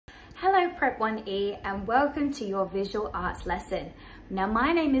Hello Prep 1E and welcome to your visual arts lesson. Now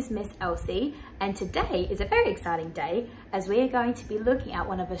my name is Miss LC and today is a very exciting day as we are going to be looking at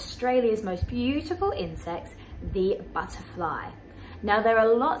one of Australia's most beautiful insects, the butterfly. Now there are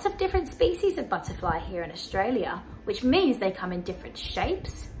lots of different species of butterfly here in Australia, which means they come in different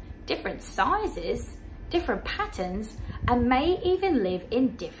shapes, different sizes, different patterns, and may even live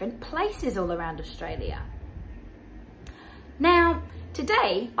in different places all around Australia. Now,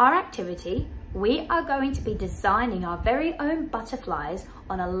 today, our activity, we are going to be designing our very own butterflies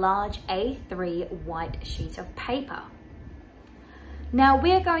on a large A3 white sheet of paper. Now,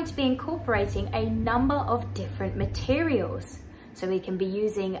 we are going to be incorporating a number of different materials. So we can be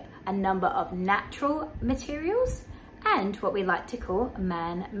using a number of natural materials and what we like to call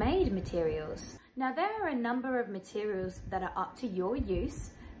man-made materials. Now, there are a number of materials that are up to your use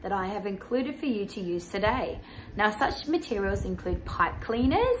that I have included for you to use today. Now, such materials include pipe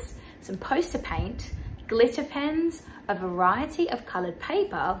cleaners, some poster paint, glitter pens, a variety of colored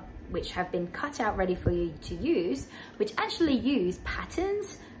paper, which have been cut out ready for you to use, which actually use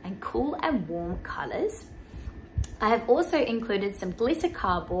patterns and cool and warm colors. I have also included some glitter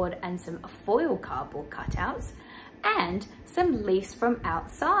cardboard and some foil cardboard cutouts, and some leaves from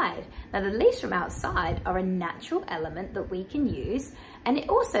outside. Now the leaves from outside are a natural element that we can use, and it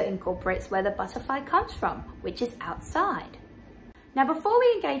also incorporates where the butterfly comes from, which is outside. Now before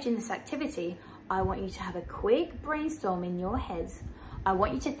we engage in this activity, I want you to have a quick brainstorm in your heads. I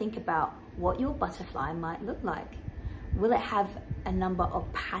want you to think about what your butterfly might look like. Will it have a number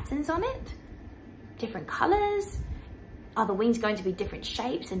of patterns on it? Different colors? Are the wings going to be different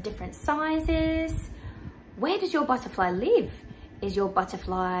shapes and different sizes? Where does your butterfly live? Is your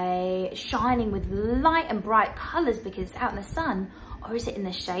butterfly shining with light and bright colors because it's out in the sun, or is it in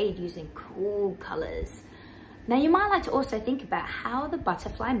the shade using cool colors? Now you might like to also think about how the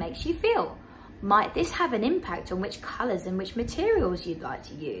butterfly makes you feel. Might this have an impact on which colors and which materials you'd like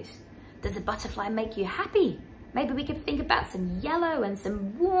to use? Does the butterfly make you happy? Maybe we could think about some yellow and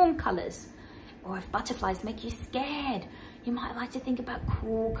some warm colors. Or if butterflies make you scared, you might like to think about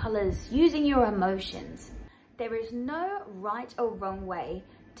cool colors using your emotions. There is no right or wrong way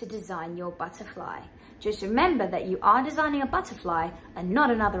to design your butterfly. Just remember that you are designing a butterfly and not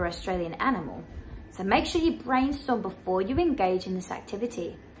another Australian animal. So make sure you brainstorm before you engage in this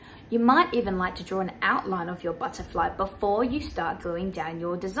activity. You might even like to draw an outline of your butterfly before you start gluing down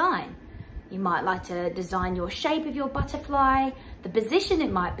your design. You might like to design your shape of your butterfly, the position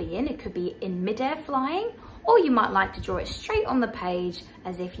it might be in. It could be in midair flying, or you might like to draw it straight on the page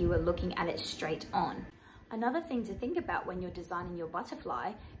as if you were looking at it straight on. Another thing to think about when you're designing your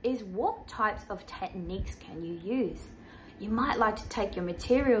butterfly is what types of techniques can you use? You might like to take your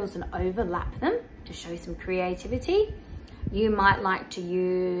materials and overlap them to show some creativity. You might like to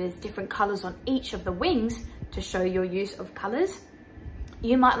use different colors on each of the wings to show your use of colors.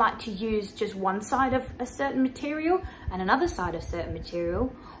 You might like to use just one side of a certain material and another side of certain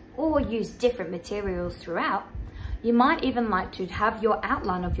material, or use different materials throughout. You might even like to have your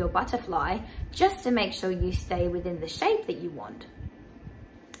outline of your butterfly just to make sure you stay within the shape that you want.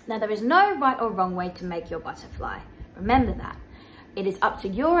 Now there is no right or wrong way to make your butterfly. Remember that. It is up to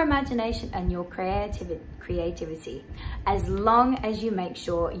your imagination and your creativity, as long as you make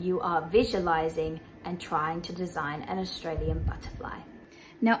sure you are visualizing and trying to design an Australian butterfly.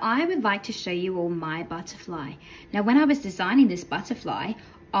 Now I would like to show you all my butterfly. Now when I was designing this butterfly,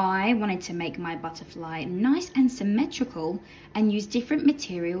 I wanted to make my butterfly nice and symmetrical and use different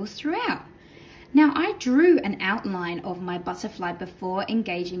materials throughout. Now I drew an outline of my butterfly before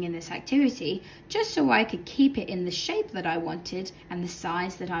engaging in this activity, just so I could keep it in the shape that I wanted and the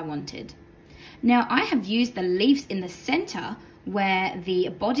size that I wanted. Now I have used the leaves in the center where the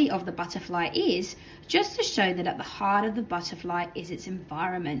body of the butterfly is, just to show that at the heart of the butterfly is its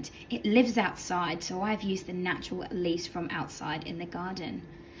environment. It lives outside, so I've used the natural leaves from outside in the garden.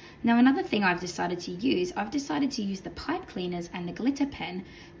 Now another thing I've decided to use the pipe cleaners and the glitter pen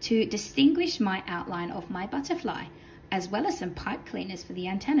to distinguish my outline of my butterfly, as well as some pipe cleaners for the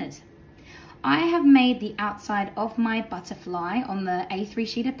antennas. I have made the outside of my butterfly on the A3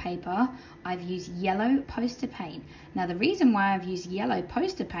 sheet of paper. I've used yellow poster paint. Now the reason why I've used yellow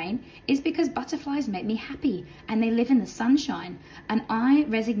poster paint is because butterflies make me happy and they live in the sunshine, and I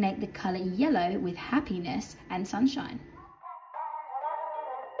resonate the color yellow with happiness and sunshine.